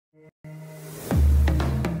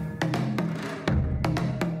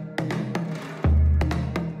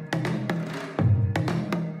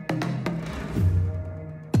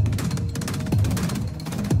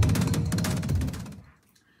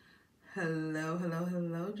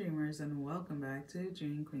Hello, dreamers, and welcome back to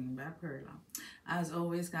Dream Queen by Perla. As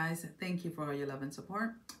always, guys, thank you for all your love and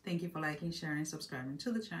support. Thank you for liking, sharing, subscribing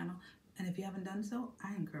to the channel. And if you haven't done so,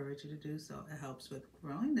 I encourage you to do so. It helps with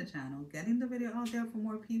growing the channel, getting the video out there for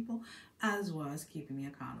more people, as well as keeping me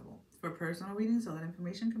accountable. For personal readings, all that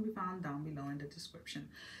information can be found down below in the description.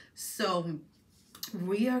 So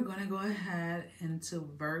we are going to go ahead into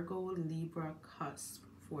Virgo Libra Cusp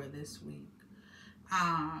for this week.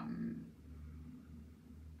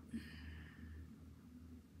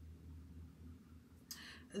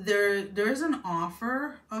 There's an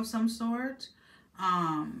offer of some sort.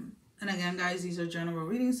 And again, guys, these are general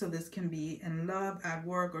readings, so this can be in love, at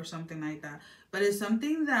work, or something like that. But it's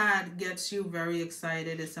something that gets you very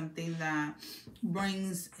excited. It's something that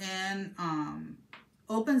brings in,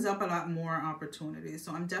 opens up a lot more opportunities.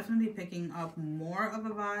 So I'm definitely picking up more of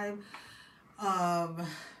a vibe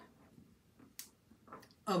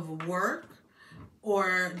of work,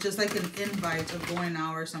 or just like an invite of going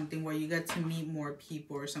out or something where you get to meet more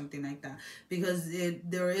people or something like that, because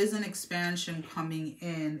there is an expansion coming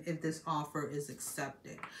in if this offer is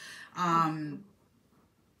accepted. And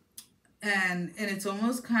it's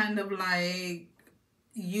almost kind of like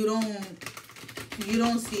you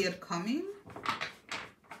don't see it coming.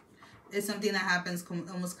 It's something that happens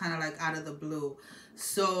almost kind of like out of the blue.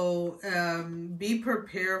 So be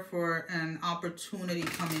prepared for an opportunity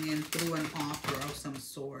coming in through an offer of some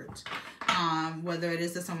sort. Whether it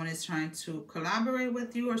is that someone is trying to collaborate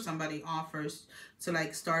with you, or somebody offers to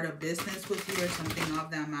like start a business with you or something of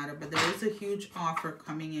that matter. But there is a huge offer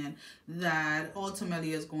coming in that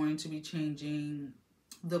ultimately is going to be changing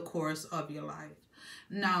the course of your life.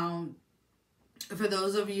 Now, for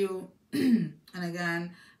those of you, and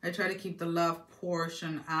again, I try to keep the love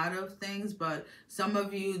portion out of things, but some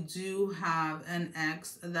of you do have an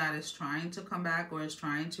ex that is trying to come back or is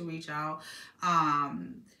trying to reach out.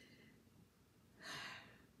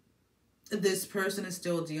 This person is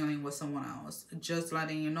still dealing with someone else. Just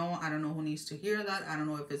letting you know. I don't know who needs to hear that. I don't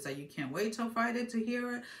know if it's that you can't wait till Friday to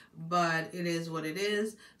hear it, but it is what it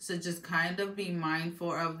is. So just kind of be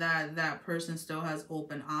mindful of that. That person still has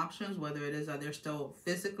open options, whether it is that they're still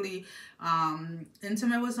physically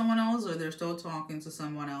intimate with someone else, or they're still talking to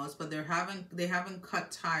someone else, but they haven't cut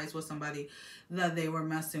ties with somebody that they were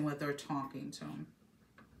messing with or talking to.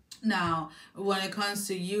 Now, when it comes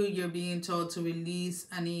to you, you're being told to release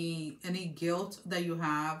any guilt that you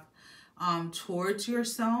have towards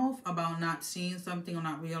yourself about not seeing something or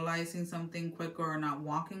not realizing something quicker, or not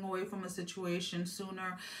walking away from a situation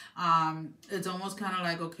sooner. It's almost kind of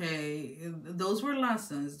like, okay, those were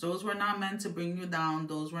lessons. Those were not meant to bring you down.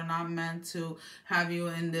 Those were not meant to have you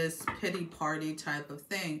in this pity party type of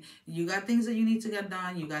thing. You got things that you need to get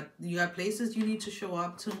done. You got places you need to show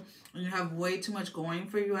up to. And you have way too much going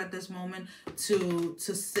for you at this moment to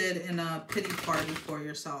sit in a pity party for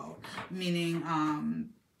yourself. Meaning,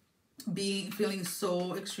 feeling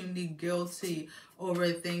so extremely guilty over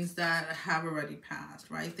things that have already passed,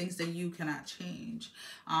 right? Things that you cannot change.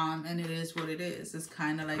 And it is what it is. It's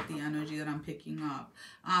kind of like the energy that I'm picking up.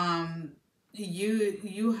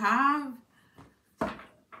 You have,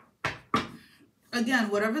 again,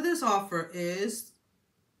 whatever this offer is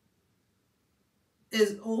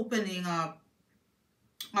opening up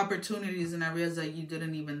opportunities in areas that you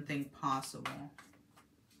didn't even think possible.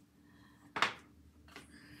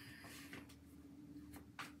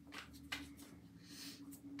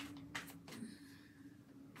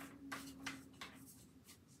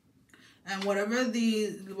 And whatever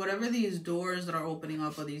these doors that are opening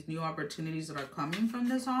up, or these new opportunities that are coming from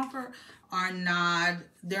this offer,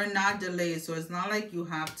 they're not delayed. So it's not like you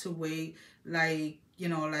have to wait like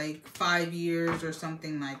 5 years or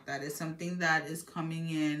something like that. It's something that is coming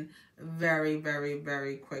in very, very,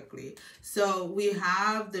 very quickly. So we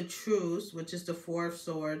have the Truce, which is the Four of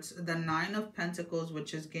Swords, the Nine of Pentacles,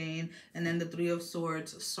 which is gain, and then the Three of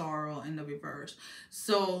Swords, sorrow, in the reverse.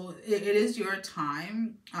 So it is your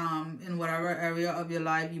time. In whatever area of your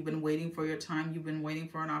life you've been waiting for your time, you've been waiting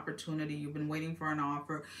for an opportunity, you've been waiting for an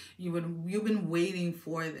offer, you've been waiting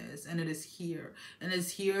for this, and it is here. And it's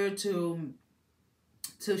here to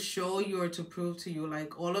show you, or to prove to you,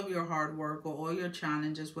 like, all of your hard work or all your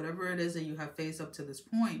challenges, whatever it is that you have faced up to this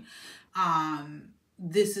point,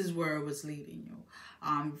 this is where it was leading you.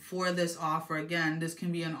 For this offer, again, this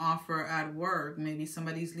can be an offer at work. Maybe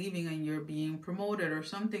somebody's leaving and you're being promoted or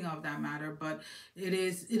something of that matter, but it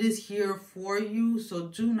is here for you. So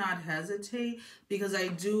do not hesitate, because I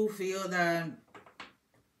do feel that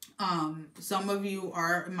some of you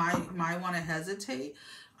might want to hesitate.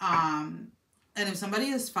 And if somebody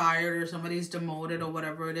is fired or somebody's demoted or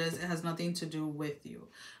whatever it is, it has nothing to do with you.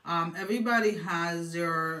 Everybody has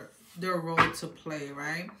their role to play,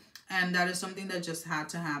 right? And that is something that just had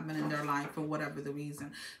to happen in their life for whatever the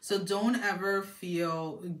reason. So don't ever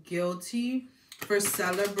feel guilty for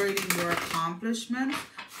celebrating your accomplishment,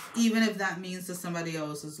 even if that means that somebody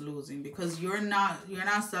else is losing, because you're not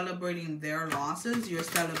celebrating their losses, you're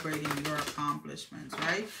celebrating your accomplishments,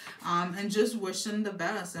 right? And just wish them the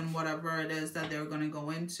best and whatever it is that they're going to go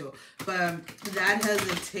into. But that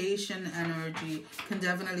hesitation energy can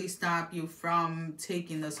definitely stop you from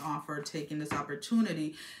taking this offer, taking this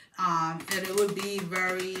opportunity. And it would be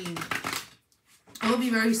very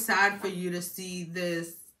sad for you to see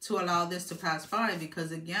this, to allow this to pass by,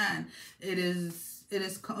 because again,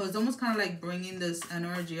 it's almost kind of like bringing this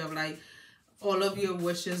energy of like all of your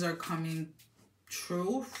wishes are coming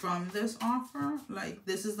true from this offer. Like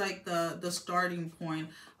this is like the starting point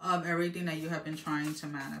of everything that you have been trying to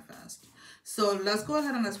manifest. So let's go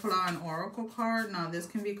ahead and let's pull out an oracle card. Now this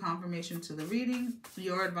can be confirmation to the reading,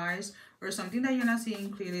 your advice, or something that you're not seeing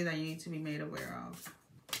clearly that you need to be made aware of.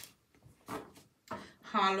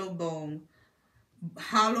 Hollow bone,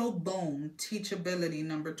 teachability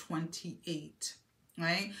number 28.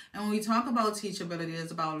 Right? And when we talk about teachability,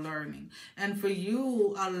 it's about learning. And for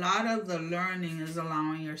you, a lot of the learning is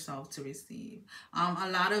allowing yourself to receive. A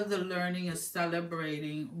lot of the learning is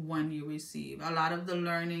celebrating when you receive. A lot of the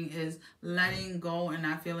learning is letting go and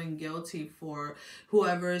not feeling guilty for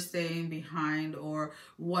whoever is staying behind or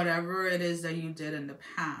whatever it is that you did in the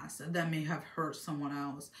past that may have hurt someone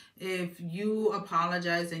else. If you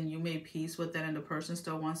apologize and you made peace with it and the person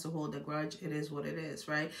still wants to hold a grudge, it is what it is,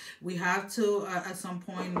 right? We have to, at some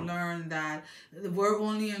point, learn that we're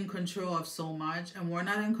only in control of so much, and we're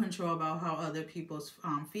not in control about how other people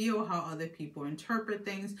feel, how other people interpret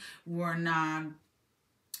things. We're not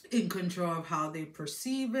in control of how they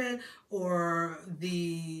perceive it or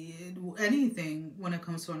anything when it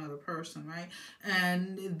comes to another person, right?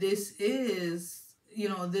 And this is,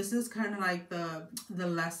 this is kind of like the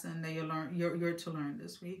lesson that you're to learn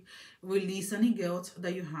this week. Release any guilt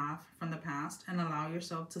that you have from the past and allow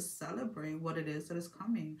yourself to celebrate what it is that is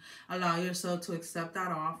coming. Allow yourself to accept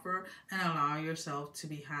that offer and allow yourself to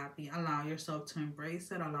be happy. Allow yourself to embrace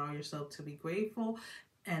it. Allow yourself to be grateful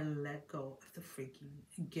and let go of the freaking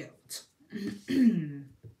guilt.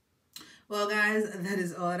 Well, guys, that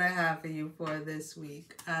is all that I have for you for this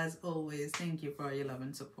week. As always, thank you for your love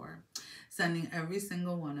and support. Sending every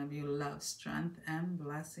single one of you love, strength, and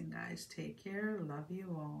blessing, guys. Take care. Love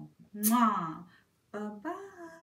you all. Mwah. Bye-bye.